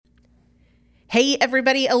Hey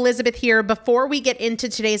everybody, Elizabeth here. Before we get into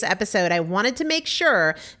today's episode, I wanted to make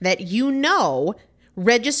sure that you know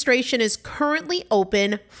registration is currently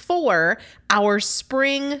open for our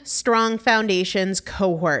Spring Strong Foundations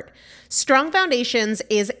cohort. Strong Foundations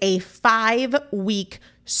is a 5-week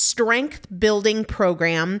strength building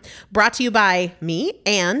program brought to you by me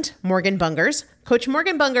and Morgan Bungers. Coach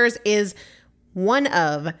Morgan Bungers is one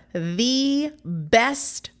of the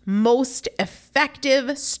best, most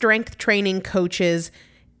effective strength training coaches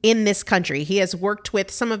in this country. He has worked with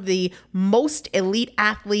some of the most elite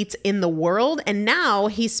athletes in the world, and now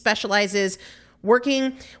he specializes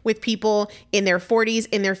working with people in their 40s,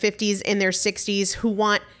 in their 50s, in their 60s who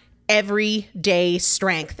want everyday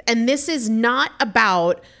strength. And this is not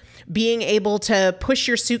about being able to push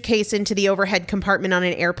your suitcase into the overhead compartment on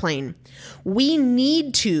an airplane. We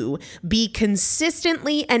need to be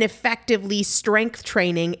consistently and effectively strength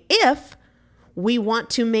training if we want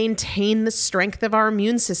to maintain the strength of our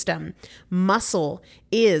immune system. Muscle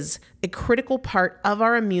is a critical part of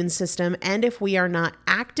our immune system, and if we are not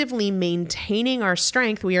actively maintaining our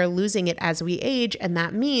strength, we are losing it as we age, and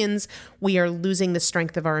that means we are losing the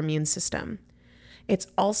strength of our immune system. It's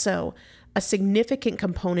also a significant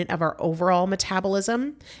component of our overall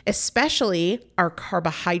metabolism, especially our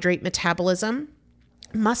carbohydrate metabolism.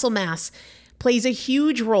 Muscle mass plays a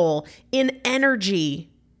huge role in energy,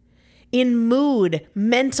 in mood,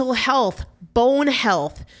 mental health, bone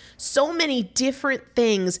health, so many different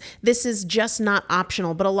things. This is just not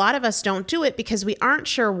optional, but a lot of us don't do it because we aren't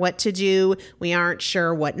sure what to do. We aren't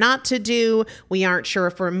sure what not to do. We aren't sure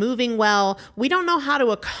if we're moving well. We don't know how to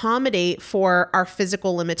accommodate for our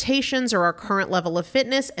physical limitations or our current level of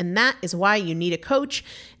fitness, and that is why you need a coach,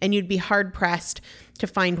 and you'd be hard-pressed to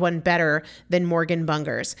find one better than Morgan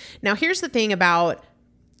Bungers. Now, here's the thing about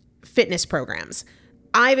fitness programs.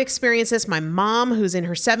 I've experienced this. My mom, who's in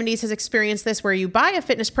her 70s, has experienced this, where you buy a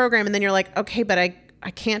fitness program and then you're like, okay, but I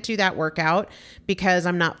can't do that workout because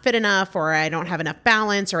I'm not fit enough, or I don't have enough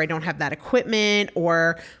balance, or I don't have that equipment,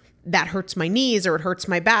 or that hurts my knees, or it hurts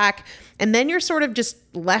my back. And then you're sort of just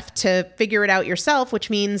left to figure it out yourself, which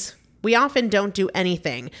means we often don't do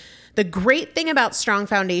anything. The great thing about Strong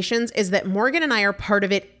Foundations is that Morgan and I are part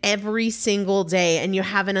of it every single day, and you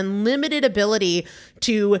have an unlimited ability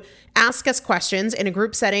to ask us questions in a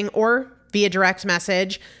group setting or via direct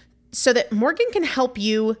message so that Morgan can help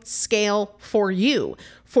you scale for you,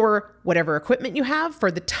 for whatever equipment you have, for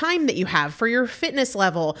the time that you have, for your fitness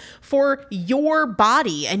level, for your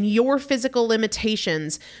body and your physical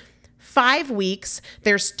limitations. 5 weeks,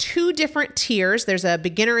 there's 2 different tiers. There's a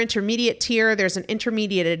beginner intermediate tier. There's an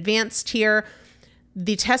intermediate advanced tier.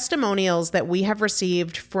 The testimonials that we have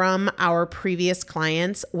received from our previous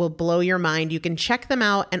clients will blow your mind. You can check them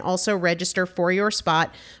out and also register for your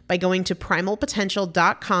spot by going to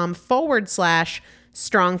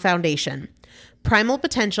primalpotential.com/strong foundation.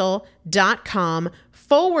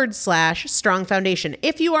 primalpotential.com/strong foundation.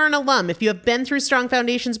 If you are an alum, if you have been through Strong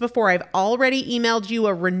Foundations before, I've already emailed you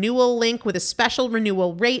a renewal link with a special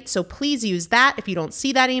renewal rate, so please use that. If you don't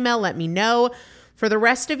see that email, let me know. For the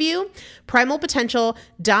rest of you,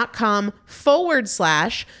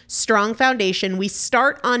 primalpotential.com/strong foundation. We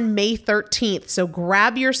start on May 13th, so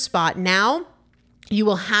grab your spot now. You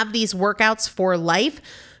will have these workouts for life.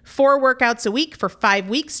 4 workouts a week for 5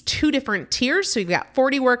 weeks, 2 different tiers. So you've got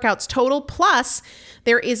 40 workouts total. Plus,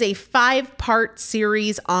 there is a 5-part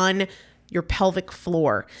series on your pelvic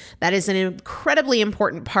floor. That is an incredibly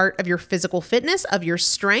important part of your physical fitness, of your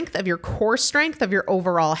strength, of your core strength, of your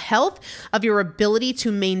overall health, of your ability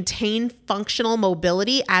to maintain functional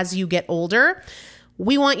mobility as you get older.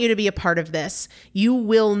 We want you to be a part of this. You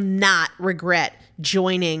will not regret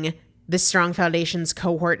joining the Strong Foundations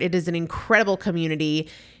cohort. It is an incredible community.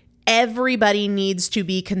 Everybody needs to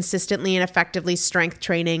be consistently and effectively strength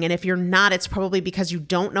training. And if you're not, it's probably because you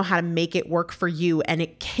don't know how to make it work for you. And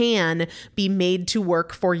it can be made to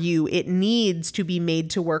work for you. It needs to be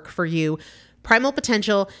made to work for you.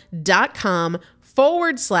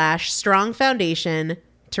 primalpotential.com/strong foundation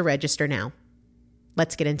to register now.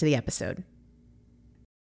 Let's get into the episode.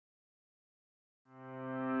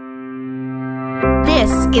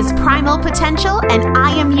 This is Primal Potential, and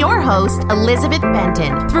I am your host, Elizabeth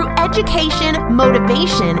Benton. Through education,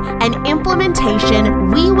 motivation, and implementation,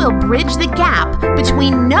 we will bridge the gap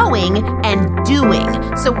between knowing and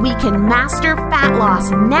doing so we can master fat loss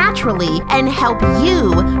naturally and help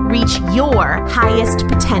you reach your highest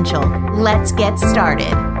potential. Let's get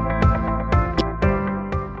started.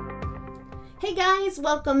 Hey guys,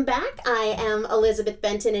 welcome back. I am Elizabeth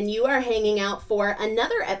Benton, and you are hanging out for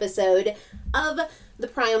another episode of the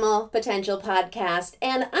Primal Potential Podcast.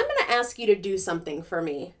 And I'm going to ask you to do something for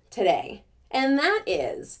me today. And that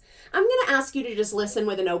is, I'm going to ask you to just listen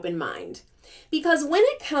with an open mind. Because when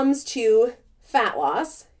it comes to fat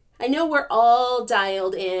loss, I know we're all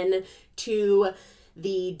dialed in to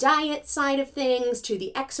the diet side of things, to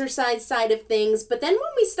the exercise side of things, but then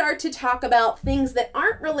when we start to talk about things that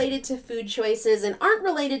aren't related to food choices and aren't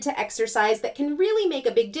related to exercise that can really make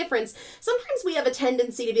a big difference, sometimes we have a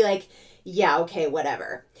tendency to be like, yeah, okay,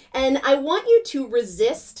 whatever. And I want you to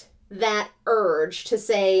resist that urge to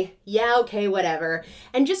say, yeah, okay, whatever,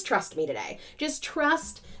 and just trust me today. Just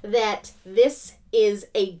trust that this is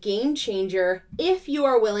a game changer if you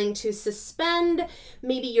are willing to suspend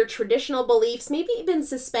maybe your traditional beliefs, maybe even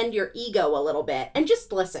suspend your ego a little bit, and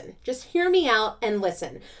just listen. Just hear me out and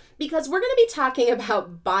listen. Because we're going to be talking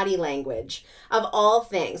about body language of all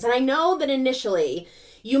things. And I know that initially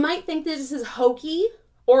you might think that this is hokey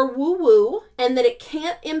or woo-woo, and that it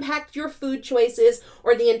can't impact your food choices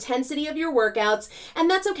or the intensity of your workouts, and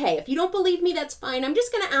that's okay. If you don't believe me, that's fine. I'm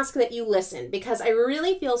just going to ask that you listen, because I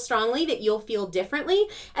really feel strongly that you'll feel differently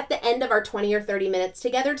at the end of our 20 or 30 minutes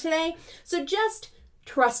together today. So just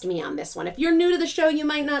trust me on this one. If you're new to the show, you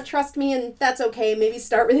might not trust me, and that's okay. Maybe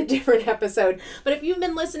start with a different episode. But if you've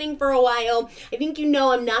been listening for a while, I think you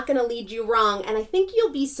know I'm not going to lead you wrong, and I think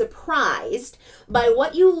you'll be surprised by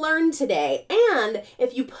what you learned today. And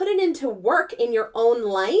if you put it into work in your own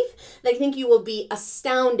life, I think you will be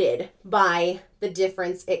astounded by the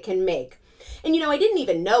difference it can make. And I didn't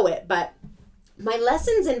even know it, but my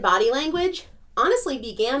lessons in body language honestly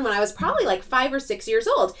began when I was probably like 5 or 6 years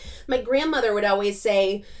old. My grandmother would always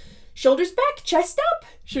say, shoulders back, chest up.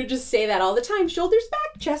 She would just say that all the time, shoulders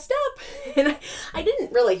back, chest up. And I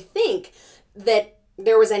didn't really think that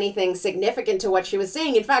there was anything significant to what she was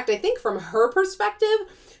saying. In fact, I think from her perspective,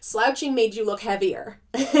 slouching made you look heavier.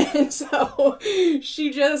 And so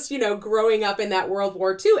she just, growing up in that World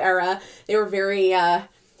War II era, they were very,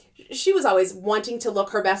 she was always wanting to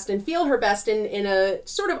look her best and feel her best in a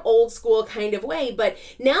sort of old school kind of way. But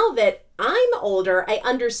now that I'm older, I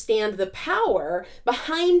understand the power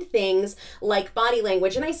behind things like body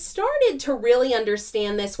language. And I started to really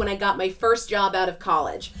understand this when I got my first job out of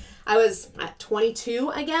college. I was at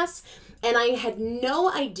 22, I guess, and I had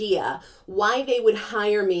no idea why they would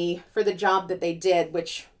hire me for the job that they did,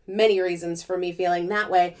 which many reasons for me feeling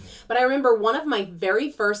that way. But I remember one of my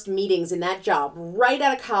very first meetings in that job, right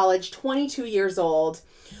out of college, 22 years old,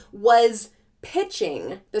 was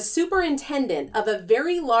pitching the superintendent of a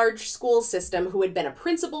very large school system who had been a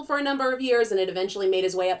principal for a number of years and had eventually made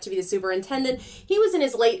his way up to be the superintendent. He was in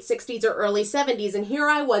his late 60s or early 70s, and here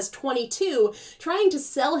I was, 22, trying to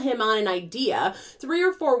sell him on an idea 3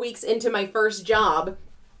 or 4 weeks into my first job.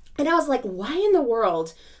 And I was like, why in the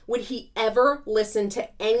world would he ever listen to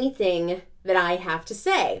anything that I have to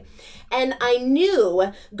say? And I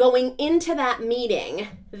knew going into that meeting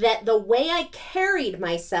that the way I carried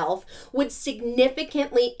myself would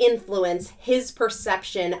significantly influence his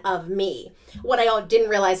perception of me. What I didn't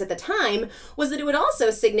realize at the time was that it would also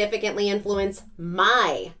significantly influence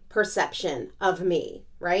my perception of me,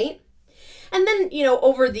 right? And then,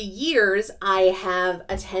 over the years, I have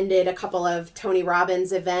attended a couple of Tony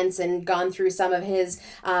Robbins events and gone through some of his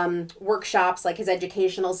workshops, like his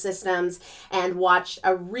educational systems, and watched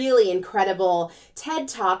a really incredible TED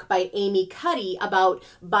Talk by Amy Cuddy about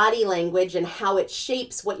body language and how it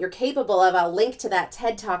shapes what you're capable of. I'll link to that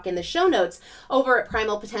TED Talk in the show notes over at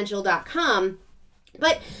primalpotential.com.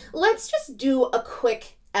 But let's just do a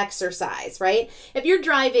quick exercise, right? If you're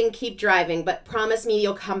driving, keep driving, but promise me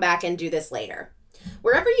you'll come back and do this later.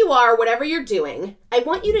 Wherever you are, whatever you're doing, I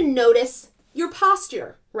want you to notice your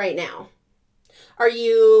posture right now. Are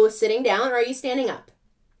you sitting down or are you standing up?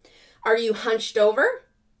 Are you hunched over?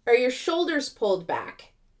 Are your shoulders pulled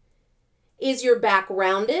back? Is your back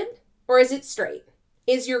rounded or is it straight?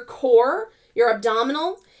 Is your core, your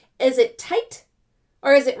abdominal, is it tight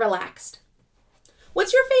or is it relaxed?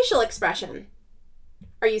 What's your facial expression?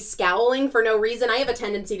 Are you scowling for no reason? I have a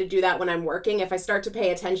tendency to do that when I'm working. If I start to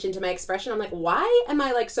pay attention to my expression, I'm like, why am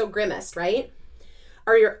I so grimaced, right?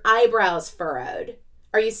 Are your eyebrows furrowed?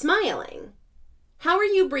 Are you smiling? How are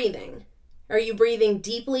you breathing? Are you breathing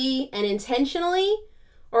deeply and intentionally?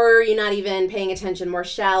 Or are you not even paying attention, more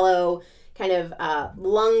shallow kind of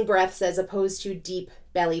lung breaths as opposed to deep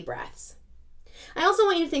belly breaths? I also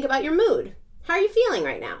want you to think about your mood. How are you feeling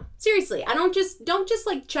right now? Seriously, don't just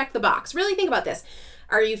check the box. Really think about this.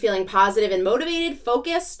 Are you feeling positive and motivated,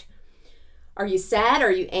 focused? Are you sad?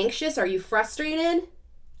 Are you anxious? Are you frustrated?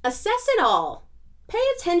 Assess it all. Pay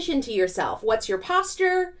attention to yourself. What's your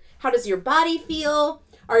posture? How does your body feel?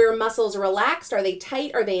 Are your muscles relaxed? Are they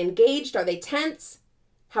tight? Are they engaged? Are they tense?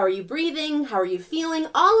 How are you breathing? How are you feeling?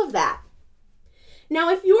 All of that. Now,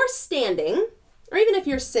 if you're standing, or even if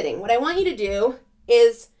you're sitting, what I want you to do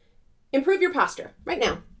is improve your posture right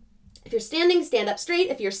now. If you're standing, stand up straight.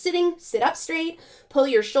 If you're sitting, sit up straight. Pull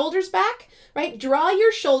your shoulders back, right? Draw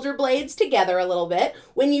your shoulder blades together a little bit.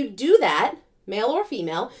 When you do that, male or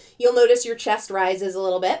female, you'll notice your chest rises a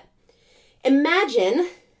little bit. Imagine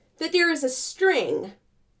that there is a string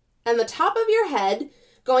on the top of your head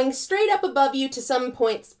going straight up above you to some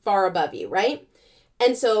points far above you, right?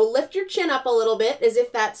 And so lift your chin up a little bit as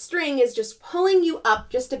if that string is just pulling you up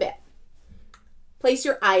just a bit. Place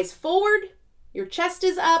your eyes forward, your chest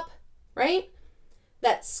is up, right?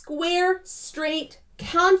 That square, straight,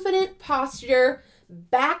 confident posture,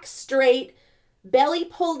 back straight, belly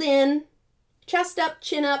pulled in, chest up,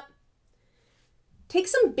 chin up. Take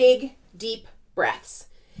some big, deep breaths.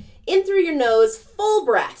 In through your nose, full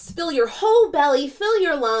breaths. Fill your whole belly, fill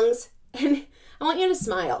your lungs, and I want you to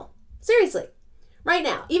smile. Seriously, right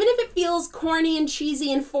now. Even if it feels corny and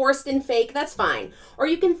cheesy and forced and fake, that's fine. Or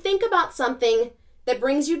you can think about something that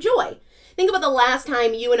brings you joy. Think about the last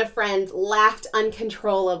time you and a friend laughed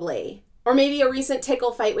uncontrollably. Or maybe a recent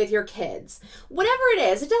tickle fight with your kids. Whatever it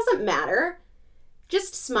is, it doesn't matter.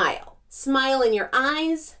 Just smile. Smile in your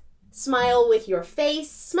eyes. Smile with your face.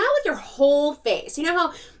 Smile with your whole face. You know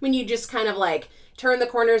how when you just kind of like turn the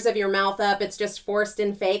corners of your mouth up, it's just forced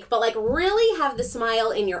and fake, but like really have the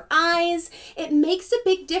smile in your eyes. It makes a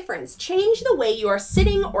big difference. Change the way you are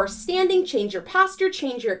sitting or standing. Change your posture.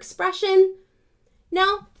 Change your expression.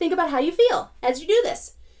 Now, think about how you feel as you do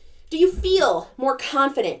this. Do you feel more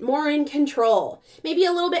confident, more in control, maybe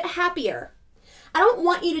a little bit happier? I don't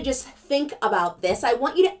want you to just think about this. I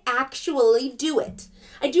want you to actually do it.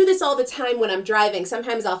 I do this all the time when I'm driving.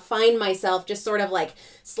 Sometimes I'll find myself just sort of like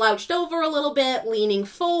slouched over a little bit, leaning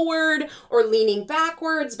forward or leaning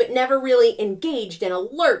backwards, but never really engaged and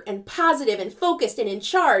alert and positive and focused and in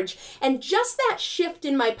charge. And just that shift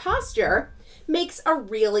in my posture makes a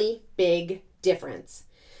really big difference.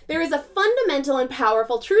 There is a fundamental and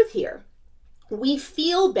powerful truth here. We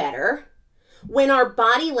feel better when our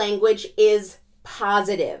body language is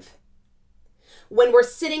positive. When we're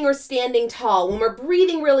sitting or standing tall, when we're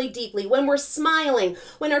breathing really deeply, when we're smiling,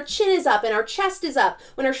 when our chin is up and our chest is up,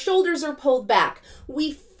 when our shoulders are pulled back,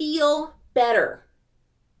 we feel better.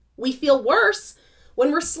 We feel worse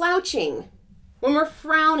when we're slouching, when we're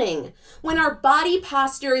frowning, when our body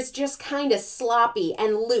posture is just kind of sloppy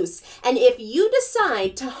and loose. And if you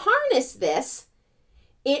decide to harness this,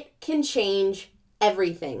 it can change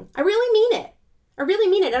everything. I really mean it. I really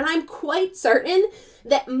mean it. And I'm quite certain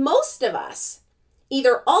that most of us,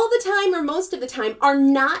 either all the time or most of the time, are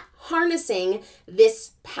not harnessing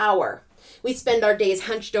this power. We spend our days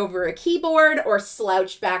hunched over a keyboard or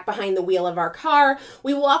slouched back behind the wheel of our car.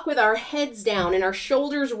 We walk with our heads down and our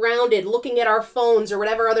shoulders rounded, looking at our phones or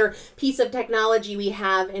whatever other piece of technology we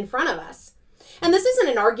have in front of us. And this isn't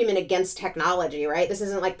an argument against technology, right? This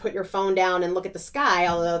isn't like put your phone down and look at the sky,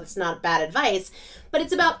 although that's not bad advice. But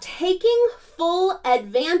it's about taking full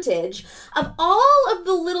advantage of all of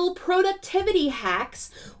the little productivity hacks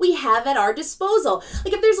we have at our disposal.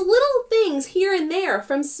 Like if there's little things here and there,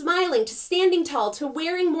 from smiling to standing tall to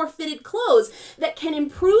wearing more fitted clothes, that can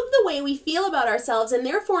improve the way we feel about ourselves and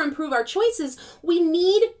therefore improve our choices, we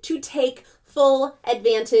need to take full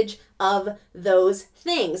advantage of those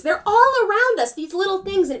things. They're all around us, these little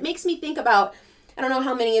things. And it makes me think about, I don't know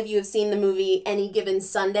how many of you have seen the movie Any Given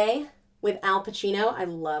Sunday with Al Pacino. I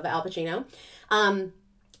love Al Pacino.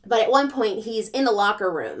 But at one point he's in the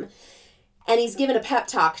locker room and he's given a pep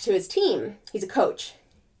talk to his team. He's a coach.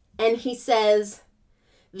 And he says,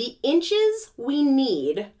 the inches we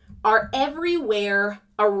need are everywhere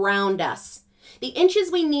around us. The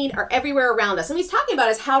inches we need are everywhere around us. And what he's talking about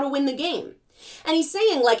is how to win the game. And he's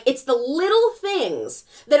saying, like, it's the little things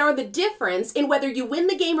that are the difference in whether you win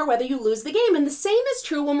the game or whether you lose the game. And the same is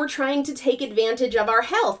true when we're trying to take advantage of our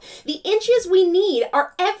health. The inches we need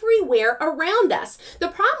are everywhere around us. The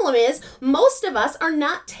problem is most of us are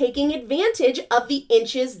not taking advantage of the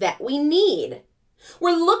inches that we need.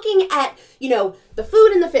 We're looking at, the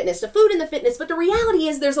food and the fitness, but the reality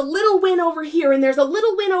is there's a little win over here and there's a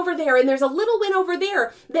little win over there and there's a little win over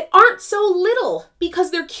there that aren't so little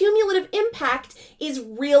because their cumulative impact is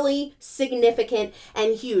really significant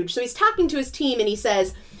and huge. So he's talking to his team and he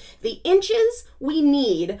says, the inches we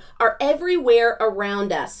need are everywhere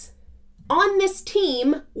around us. On this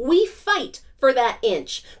team, we fight for that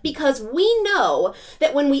inch because we know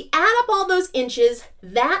that when we add up all those inches,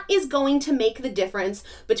 that is going to make the difference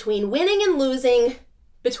between winning and losing,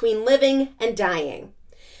 between living and dying.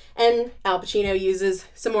 And Al Pacino uses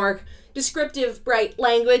some more descriptive, bright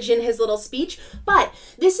language in his little speech, but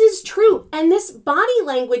this is true. And this body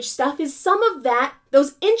language stuff is some of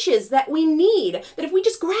those inches that we need, that if we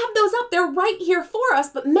just grab those up, they're right here for us,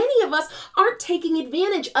 but many of us aren't taking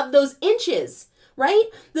advantage of those inches. Right?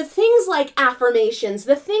 The things like affirmations,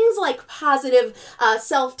 the things like positive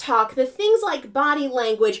self-talk, the things like body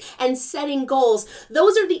language and setting goals,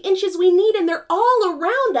 those are the inches we need, and they're all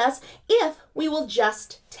around us if we will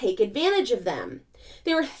just take advantage of them.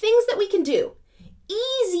 There are things that we can do,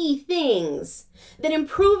 easy things that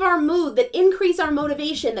improve our mood, that increase our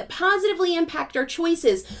motivation, that positively impact our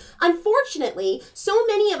choices. Unfortunately, so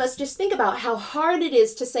many of us just think about how hard it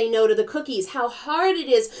is to say no to the cookies, how hard it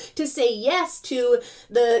is to say yes to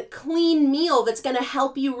the clean meal that's going to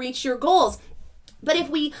help you reach your goals. But if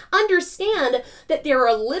we understand that there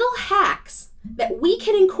are little hacks that we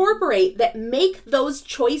can incorporate that make those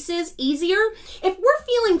choices easier, if we're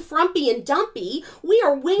feeling frumpy and dumpy, we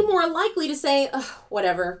are way more likely to say,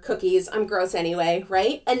 whatever, cookies, I'm gross anyway,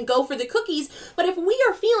 right? And go for the cookies. But if we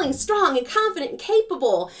are feeling strong and confident and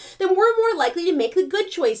capable, then we're more likely to make the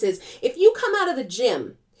good choices. If you come out of the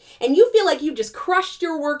gym and you feel like you just crushed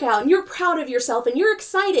your workout and you're proud of yourself and you're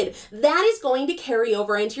excited, that is going to carry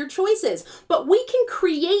over into your choices. But we can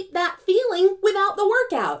create that feeling without the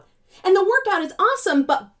workout. And the workout is awesome,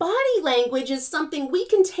 but body language is something we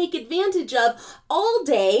can take advantage of all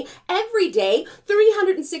day, every day,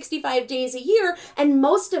 365 days a year, and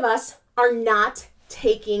most of us are not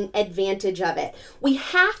taking advantage of it. We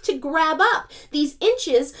have to grab up these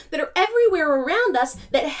inches that are everywhere around us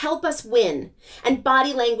that help us win, and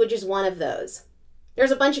body language is one of those. There's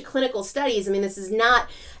a bunch of clinical studies. I mean, this is not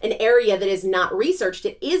an area that is not researched.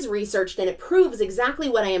 It is researched, and it proves exactly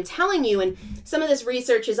what I am telling you. And some of this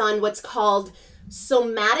research is on what's called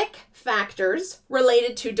somatic factors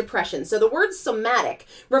related to depression. So the word somatic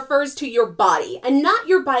refers to your body, and not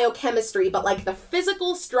your biochemistry, but like the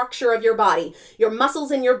physical structure of your body, your muscles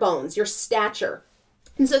and your bones, your stature.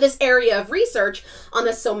 And so this area of research on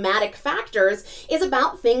the somatic factors is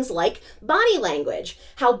about things like body language,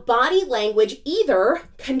 how body language either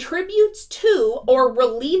contributes to or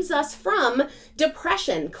relieves us from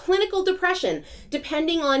depression, clinical depression,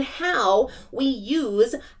 depending on how we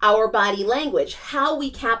use our body language, how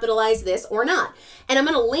we capitalize this or not. And I'm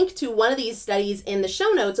going to link to one of these studies in the show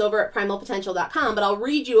notes over at primalpotential.com, but I'll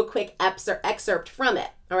read you a quick excerpt from it,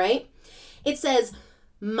 all right? It says,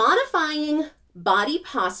 modifying body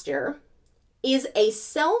posture is a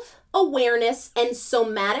self-awareness and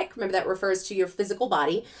somatic, remember that refers to your physical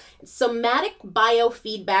body, somatic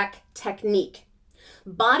biofeedback technique.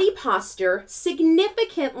 Body posture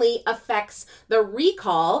significantly affects the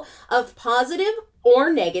recall of positive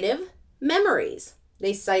or negative memories.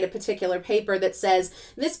 They cite a particular paper that says,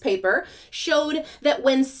 this paper showed that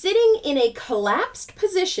when sitting in a collapsed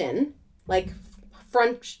position, like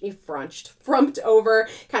frumped over,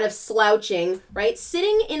 kind of slouching, right?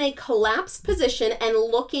 Sitting in a collapsed position and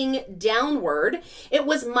looking downward, it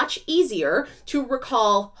was much easier to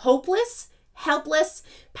recall hopeless, helpless,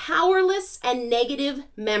 powerless, and negative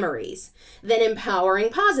memories than empowering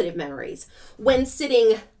positive memories. When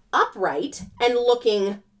sitting upright and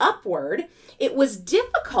looking upward, it was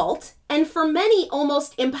difficult and for many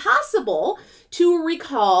almost impossible to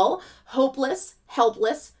recall hopeless,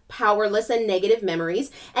 helpless, powerless, and negative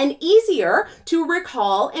memories, and easier to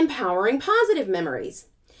recall empowering positive memories.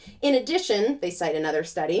 In addition, they cite another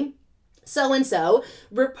study, so-and-so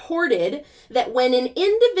reported that when an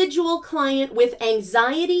individual client with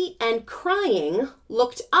anxiety and crying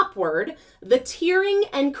looked upward, the tearing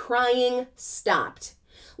and crying stopped.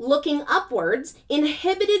 Looking upwards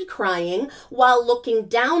inhibited crying, while looking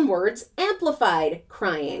downwards amplified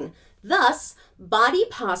crying. Thus, body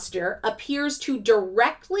posture appears to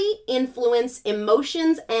directly influence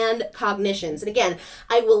emotions and cognitions. And again,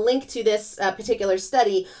 I will link to this particular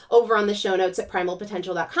study over on the show notes at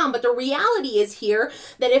primalpotential.com. But the reality is here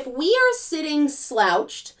that if we are sitting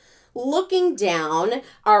slouched, looking down,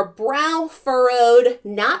 our brow furrowed,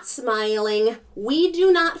 not smiling, we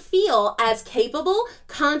do not feel as capable,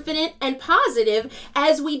 confident, and positive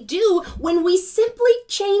as we do when we simply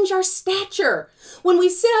change our stature. When we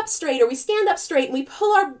sit up straight or we stand up straight and we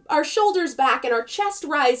pull our shoulders back and our chest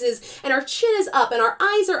rises and our chin is up and our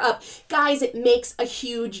eyes are up, guys, it makes a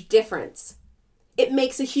huge difference. It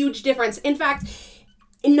makes a huge difference. In fact,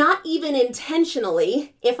 not even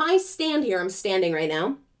intentionally, if I stand here, I'm standing right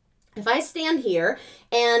now, if I stand here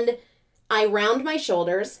and I round my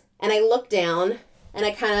shoulders and I look down and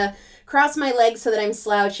I kind of cross my legs so that I'm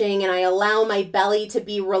slouching and I allow my belly to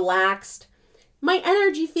be relaxed, my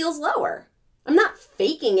energy feels lower. I'm not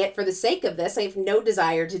faking it for the sake of this. I have no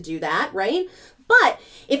desire to do that, right? But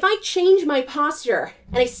if I change my posture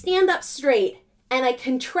and I stand up straight and I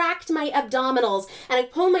contract my abdominals and I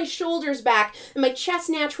pull my shoulders back and my chest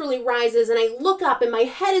naturally rises and I look up and my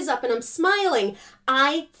head is up and I'm smiling,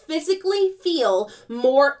 I physically feel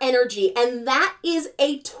more energy. And that is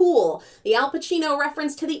a tool. The Al Pacino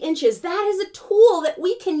reference to the inches, that is a tool that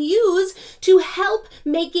we can use to help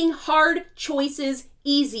making hard choices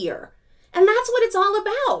easier. And that's what it's all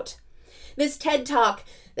about. This TED Talk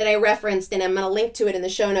that I referenced, and I'm going to link to it in the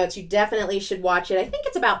show notes. You definitely should watch it. I think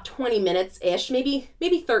it's about 20 minutes-ish, maybe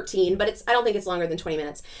 13, but I don't think it's longer than 20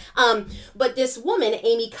 minutes. But this woman,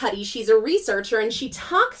 Amy Cuddy, she's a researcher, and she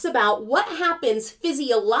talks about what happens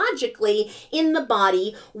physiologically in the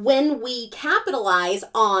body when we capitalize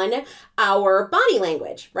on our body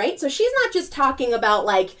language, right? So she's not just talking about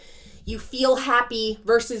like you feel happy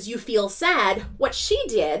versus you feel sad. What she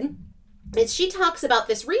did is she talks about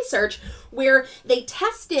this research where they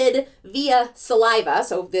tested via saliva,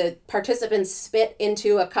 so the participants spit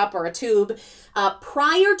into a cup or a tube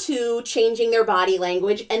prior to changing their body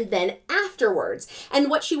language and then afterwards. And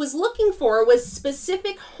what she was looking for was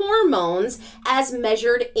specific hormones as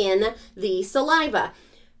measured in the saliva.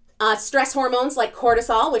 Stress hormones like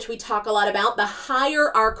cortisol, which we talk a lot about. The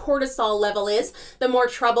higher our cortisol level is, the more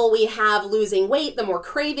trouble we have losing weight, the more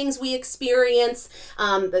cravings we experience.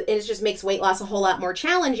 It just makes weight loss a whole lot more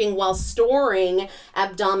challenging while storing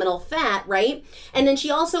abdominal fat, right? And then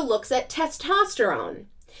she also looks at testosterone.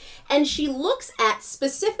 And she looks at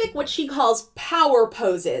specific, what she calls power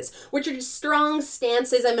poses, which are just strong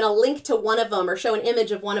stances. I'm going to link to one of them or show an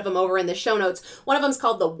image of one of them over in the show notes. One of them is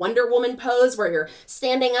called the Wonder Woman pose, where you're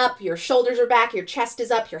standing up, your shoulders are back, your chest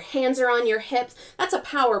is up, your hands are on your hips. That's a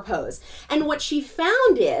power pose. And what she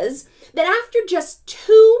found is that after just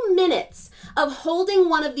 2 minutes of holding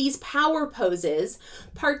one of these power poses,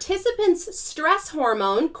 participants' stress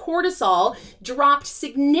hormone, cortisol, dropped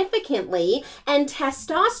significantly, and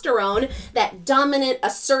testosterone, that dominant,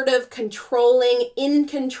 assertive, controlling, in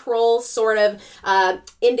control sort of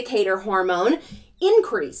indicator hormone,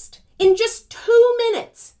 increased in just 2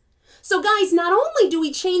 minutes. So guys, not only do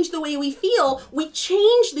we change the way we feel, we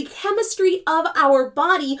change the chemistry of our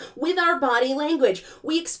body with our body language.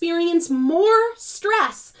 We experience more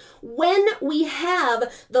stress when we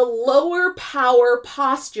have the lower power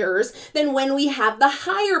postures than when we have the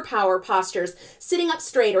higher power postures. Sitting up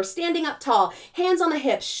straight or standing up tall, hands on the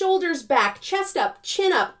hips, shoulders back, chest up,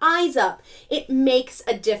 chin up, eyes up. It makes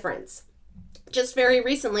a difference. Just very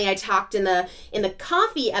recently, I talked in the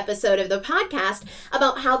coffee episode of the podcast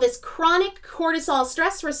about how this chronic cortisol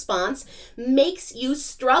stress response makes you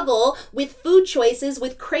struggle with food choices,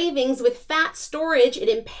 with cravings, with fat storage. It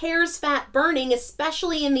impairs fat burning,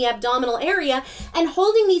 especially in the abdominal area. And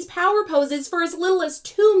holding these power poses for as little as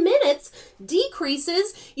 2 minutes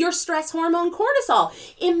decreases your stress hormone cortisol.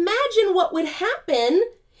 Imagine what would happen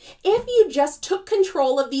if you just took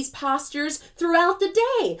control of these postures throughout the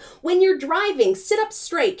day. When you're driving, sit up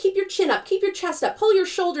straight, keep your chin up, keep your chest up, pull your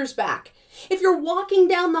shoulders back. If you're walking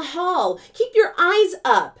down the hall, keep your eyes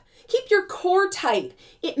up, keep your core tight.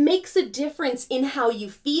 It makes a difference in how you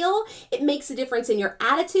feel, it makes a difference in your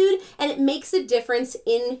attitude, and it makes a difference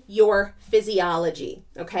in your physiology.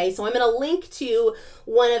 Okay, so I'm going to link to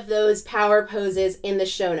one of those power poses in the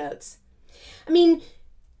show notes. I mean,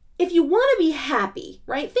 if you want to be happy,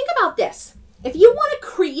 right? Think about this. If you want to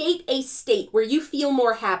create a state where you feel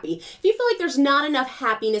more happy, if you feel like there's not enough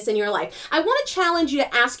happiness in your life, I want to challenge you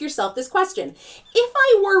to ask yourself this question. If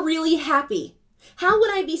I were really happy, how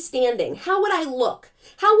would I be standing? How would I look?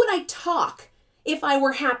 How would I talk if I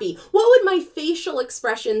were happy? What would my facial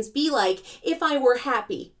expressions be like if I were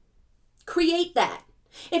happy? Create that.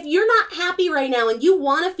 If you're not happy right now and you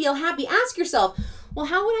want to feel happy, ask yourself, well,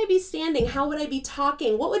 how would I be standing? How would I be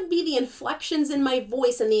talking? What would be the inflections in my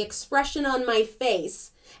voice and the expression on my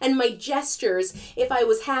face and my gestures if I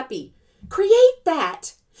was happy? Create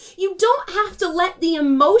that. You don't have to let the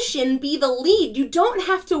emotion be the lead. You don't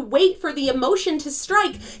have to wait for the emotion to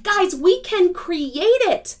strike. Guys, we can create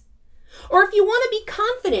it. Or if you want to be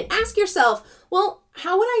confident, ask yourself, well,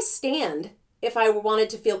 how would I stand if I wanted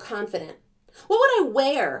to feel confident? What would I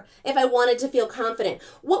wear if I wanted to feel confident?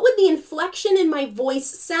 What would the inflection in my voice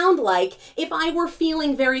sound like if I were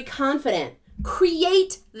feeling very confident?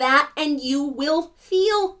 Create that and you will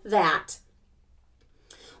feel that.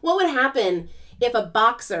 What would happen if a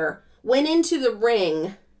boxer went into the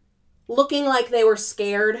ring looking like they were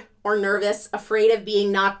scared or nervous, afraid of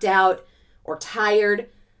being knocked out or tired,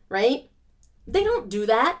 right? They don't do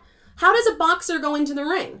that. How does a boxer go into the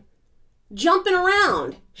ring? Jumping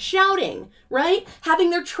around, shouting, right?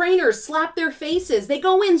 Having their trainers slap their faces. They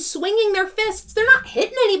go in swinging their fists. They're not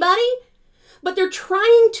hitting anybody. but they're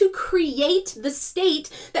trying to create the state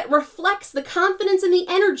that reflects the confidence and the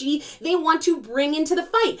energy they want to bring into the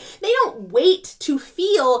fight. They don't wait to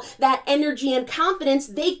feel that energy and confidence.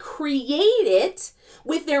 They create it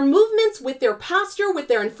with their movements, with their posture, with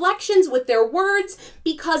their inflections, with their words,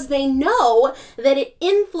 because they know that it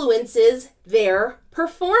influences their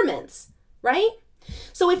performance, right?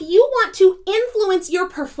 So if you want to influence your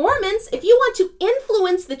performance, if you want to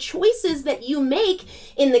influence the choices that you make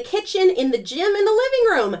in the kitchen, in the gym, in the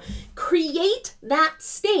living room, create that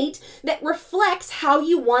state that reflects how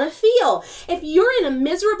you want to feel. If you're in a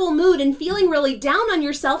miserable mood and feeling really down on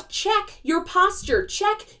yourself, check your posture,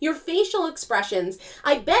 check your facial expressions.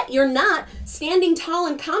 I bet you're not standing tall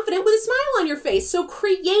and confident with a smile on your face. So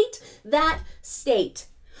create that state.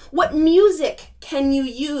 What music can you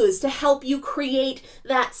use to help you create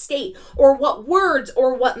that state? Or what words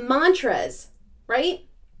or what mantras, right?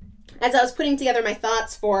 As I was putting together my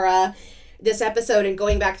thoughts for this episode and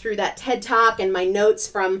going back through that TED Talk and my notes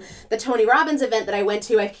from the Tony Robbins event that I went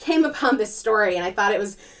to, I came upon this story and I thought it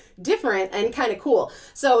was different and kind of cool.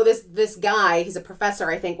 So this guy, he's a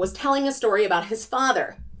professor, I think, was telling a story about his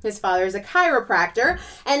father. His father is a chiropractor,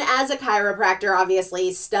 and as a chiropractor,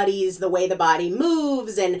 obviously studies the way the body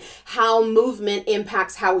moves and how movement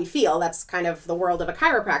impacts how we feel. That's kind of the world of a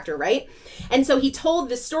chiropractor, right? And so he told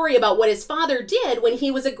this story about what his father did when he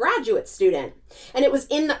was a graduate student. And it was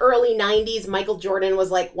in the early 90s. Michael Jordan was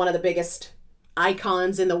like one of the biggest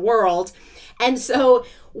icons in the world. And so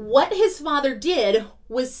what his father did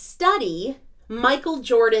was study Michael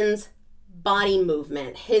Jordan's body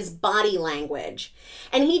movement, his body language.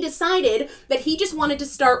 And he decided that he just wanted to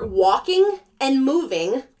start walking and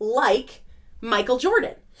moving like Michael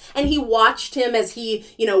Jordan. And he watched him as he,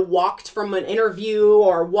 walked from an interview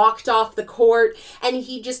or walked off the court. And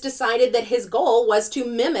he just decided that his goal was to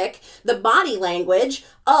mimic the body language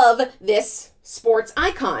of this sports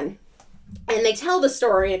icon. And they tell the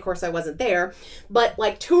story, of course I wasn't there, but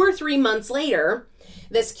like 2 or 3 months later,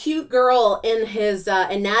 this cute girl in his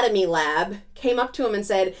anatomy lab came up to him and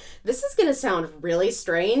said, "This is going to sound really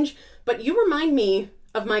strange, but you remind me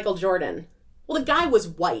of Michael Jordan." Well, the guy was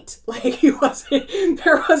white. There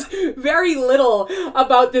was very little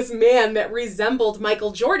about this man that resembled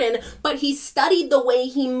Michael Jordan, but he studied the way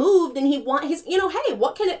he moved and hey,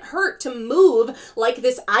 what can it hurt to move like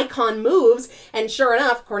this icon moves? And sure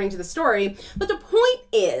enough, according to the story, but the point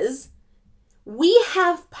is, we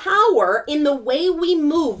have power in the way we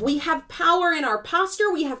move. We have power in our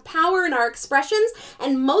posture. We have power in our expressions.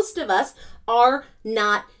 And most of us are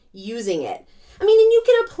not using it. And you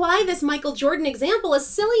can apply this Michael Jordan example, as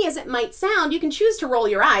silly as it might sound. You can choose to roll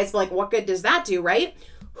your eyes, but like, what good does that do, right?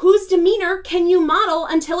 Whose demeanor can you model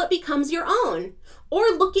until it becomes your own?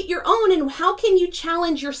 Or look at your own and how can you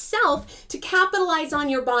challenge yourself to capitalize on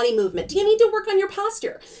your body movement? Do you need to work on your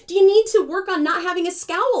posture? Do you need to work on not having a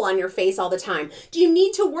scowl on your face all the time? Do you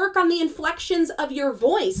need to work on the inflections of your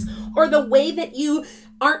voice or the way that you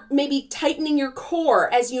aren't maybe tightening your core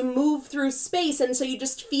as you move through space and so you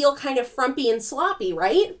just feel kind of frumpy and sloppy,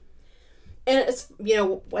 right? And as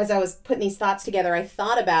I was putting these thoughts together, I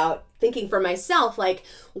thought about thinking for myself, like,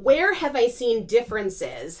 where have I seen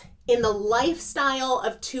differences in the lifestyle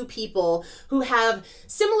of two people who have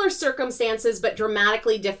similar circumstances but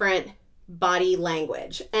dramatically different body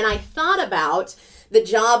language? And I thought about the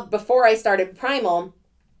job before I started Primal.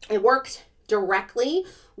 I worked directly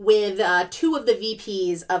with 2 of the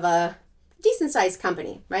VPs of a decent sized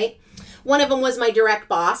company, right? One of them was my direct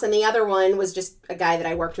boss and the other one was just a guy that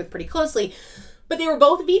I worked with pretty closely. But they were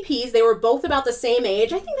both VPs. They were both about the same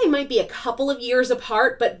age. I think they might be a couple of years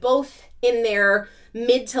apart, but both in their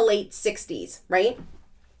mid to late 60s, right?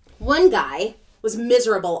 One guy was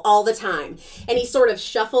miserable all the time, and he sort of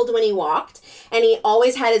shuffled when he walked, and he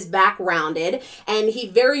always had his back rounded, and he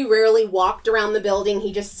very rarely walked around the building.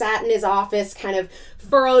 He just sat in his office, kind of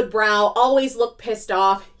furrowed brow, always looked pissed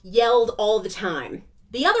off, yelled all the time.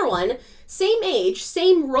 The other one, same age,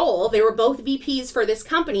 same role, they were both VPs for this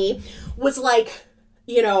company, was like,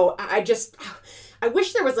 I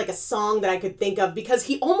wish there was like a song that I could think of because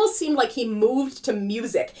he almost seemed like he moved to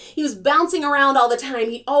music. He was bouncing around all the time.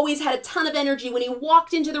 He always had a ton of energy. When he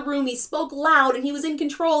walked into the room, he spoke loud and he was in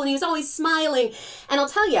control and he was always smiling. And I'll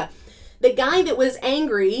tell you, the guy that was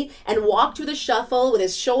angry and walked with a shuffle with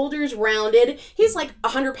his shoulders rounded, he's like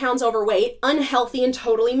 100 pounds overweight, unhealthy, and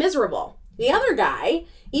totally miserable. The other guy,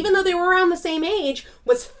 even though they were around the same age,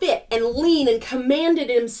 was fit and lean and commanded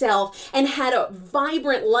himself and had a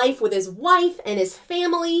vibrant life with his wife and his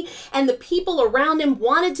family, and the people around him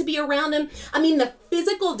wanted to be around him. I mean, the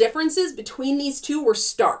physical differences between these two were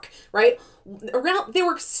stark, right? They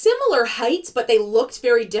were similar heights, but they looked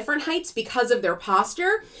very different heights because of their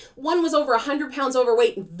posture. One was over 100 pounds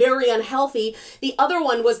overweight and very unhealthy. The other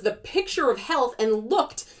one was the picture of health and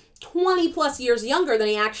looked 20 plus years younger than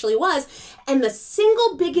he actually was. And the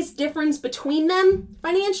single biggest difference between them,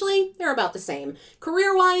 financially, they're about the same.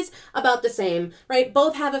 Career-wise, about the same, right?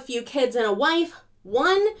 Both have a few kids and a wife.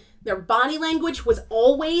 One, their body language was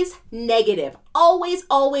always negative. Always,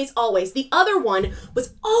 always, always. The other one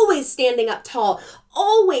was always standing up tall,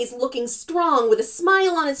 always looking strong with a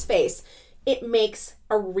smile on his face. It makes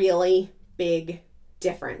a really big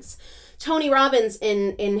difference. Tony Robbins,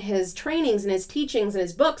 in his trainings and his teachings and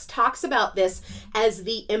his books, talks about this as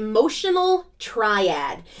the emotional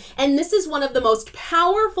triad. And this is one of the most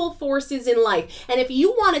powerful forces in life. And if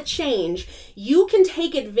you want to change, you can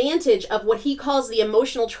take advantage of what he calls the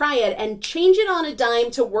emotional triad and change it on a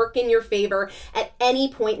dime to work in your favor at any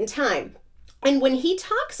point in time. And when he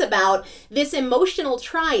talks about this emotional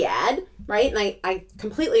triad, right, and I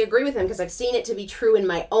completely agree with him because I've seen it to be true in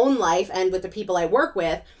my own life and with the people I work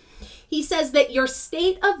with, he says that your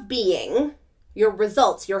state of being, your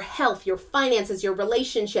results, your health, your finances, your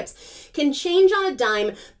relationships can change on a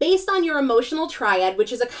dime based on your emotional triad,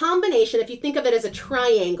 which is a combination, if you think of it as a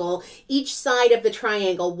triangle, each side of the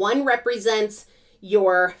triangle, one represents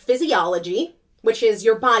your physiology, which is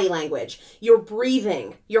your body language, your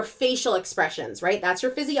breathing, your facial expressions, right? That's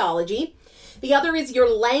your physiology. The other is your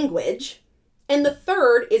language. And the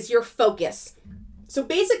third is your focus. So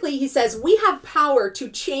basically, he says we have power to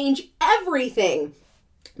change everything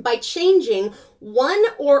by changing one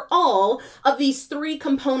or all of these three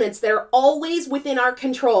components that are always within our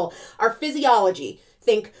control. Our physiology,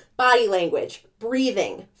 think body language,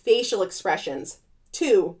 breathing, facial expressions.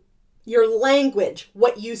 2, your language,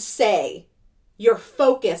 what you say, your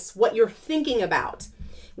focus, what you're thinking about.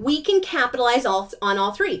 We can capitalize on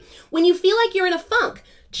all three. When you feel like you're in a funk,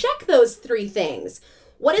 check those 3 things.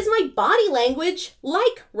 What is my body language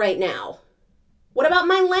like right now? What about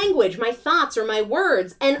my language, my thoughts, or my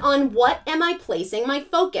words? And on what am I placing my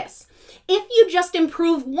focus? If you just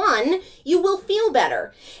improve 1, you will feel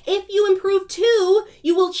better. If you improve 2,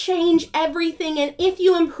 you will change everything. And if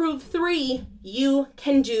you improve 3, you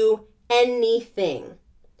can do anything.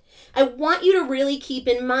 I want you to really keep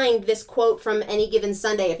in mind this quote from Any Given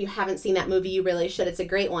Sunday. If you haven't seen that movie, you really should. It's a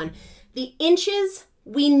great one. The inches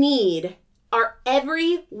we need are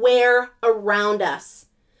everywhere around us.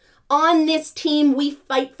 On this team, we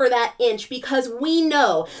fight for that inch because we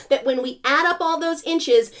know that when we add up all those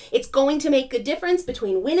inches, it's going to make a difference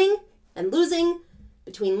between winning and losing,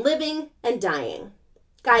 between living and dying.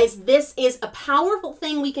 Guys, this is a powerful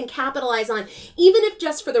thing we can capitalize on, even if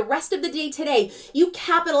just for the rest of the day today, you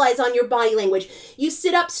capitalize on your body language. You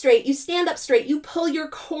sit up straight, you stand up straight, you pull your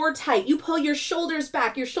core tight, you pull your shoulders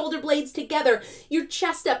back, your shoulder blades together, your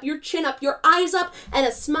chest up, your chin up, your eyes up, and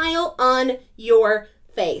a smile on your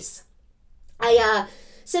face. I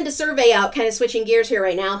sent a survey out, kind of switching gears here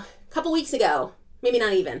right now, a couple weeks ago. Maybe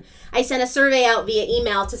not even. I sent a survey out via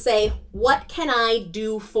email to say, what can I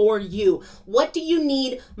do for you? What do you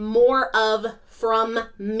need more of from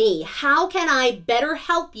me? How can I better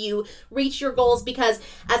help you reach your goals? Because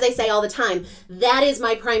as I say all the time, that is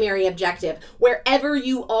my primary objective. Wherever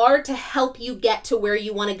you are, to help you get to where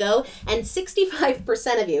you want to go. And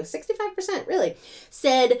 65% of you, 65% really,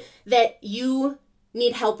 said that you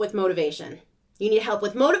need help with motivation. You need help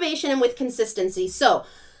with motivation and with consistency. So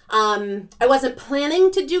I wasn't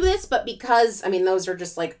planning to do this, but because, those are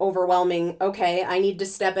just like overwhelming. Okay, I need to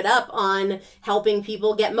step it up on helping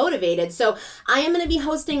people get motivated. So I am going to be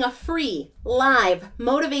hosting a free live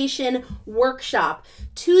motivation workshop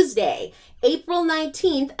Tuesday, April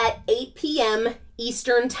 19th at 8 p.m.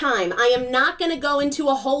 Eastern time. I am not going to go into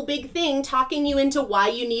a whole big thing talking you into why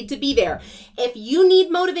you need to be there. If you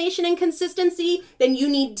need motivation and consistency, then you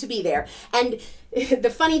need to be there. And the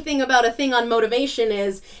funny thing about a thing on motivation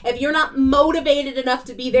is if you're not motivated enough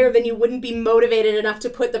to be there, then you wouldn't be motivated enough to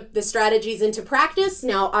put the strategies into practice.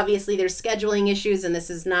 Now, obviously, there's scheduling issues, and this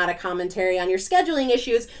is not a commentary on your scheduling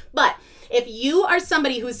issues, but if you are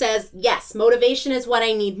somebody who says, yes, motivation is what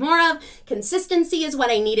I need more of, consistency is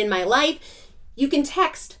what I need in my life, you can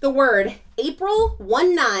text the word April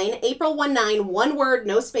 19, one word,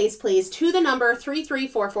 no space please, to the number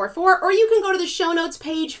 33444, or you can go to the show notes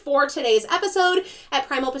page for today's episode at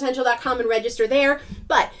primalpotential.com and register there.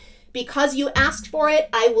 But Because you asked for it,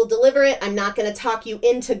 I will deliver it. I'm not going to talk you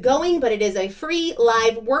into going, but it is a free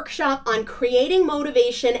live workshop on creating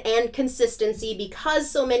motivation and consistency because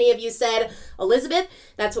so many of you said, Elizabeth,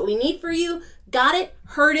 that's what we need for you. Got it,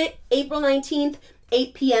 heard it, April 19th,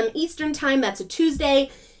 8 p.m. Eastern Time. That's a Tuesday.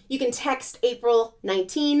 You can text April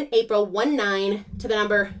 19, April 19 to the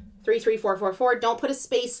number 33444. Don't put a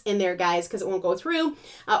space in there, guys, because it won't go through.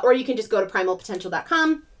 Or you can just go to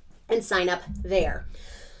primalpotential.com and sign up there.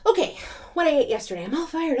 Okay, what I ate yesterday. I'm all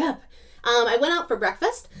fired up. I went out for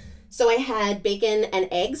breakfast. So I had bacon and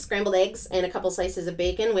eggs, scrambled eggs, and a couple slices of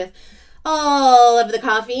bacon with all of the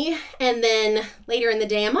coffee. And then later in the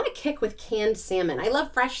day, I'm on a kick with canned salmon. I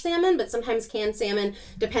love fresh salmon, but sometimes canned salmon,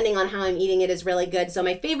 depending on how I'm eating it, is really good. So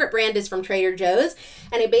my favorite brand is from Trader Joe's.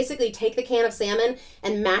 And I basically take the can of salmon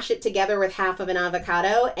and mash it together with half of an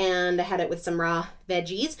avocado. And I had it with some raw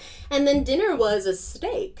veggies. And then dinner was a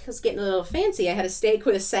steak. I was getting a little fancy. I had a steak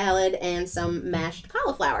with a salad and some mashed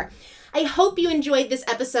cauliflower. I hope you enjoyed this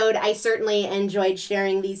episode. I certainly enjoyed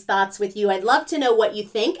sharing these thoughts with you. I'd love to know what you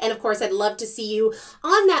think. And of course, I'd love to see you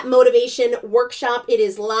on that motivation workshop. It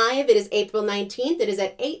is live. It is April 19th. It is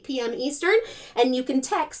at 8 p.m. Eastern. And you can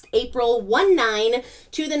text April 19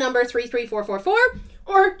 to the number 33444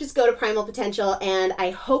 or just go to Primal Potential. And I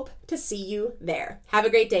hope to see you there. Have a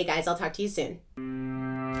great day, guys. I'll talk to you soon.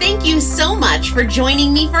 Thank you so much for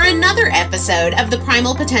joining me for another episode of the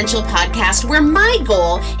Primal Potential Podcast, where my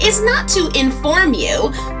goal is not to inform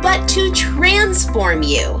you, but to transform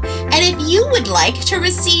you. And if you would like to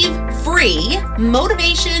receive free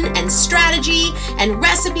motivation and strategy and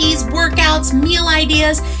recipes, workouts, meal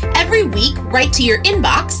ideas every week right to your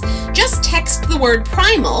inbox, just text the word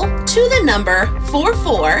primal to the number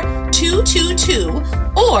 44222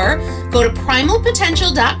 or go to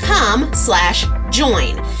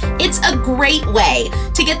primalpotential.com/join. It's a great way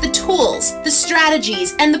to get the tools, the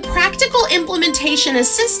strategies, and the practical implementation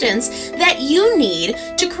assistance that you need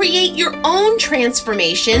to create your own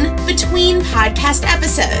transformation between podcast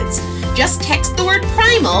episodes. Just text the word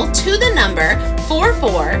primal to the number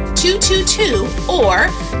 44222 or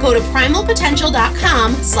go to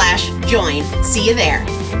primalpotential.com/join. See you there.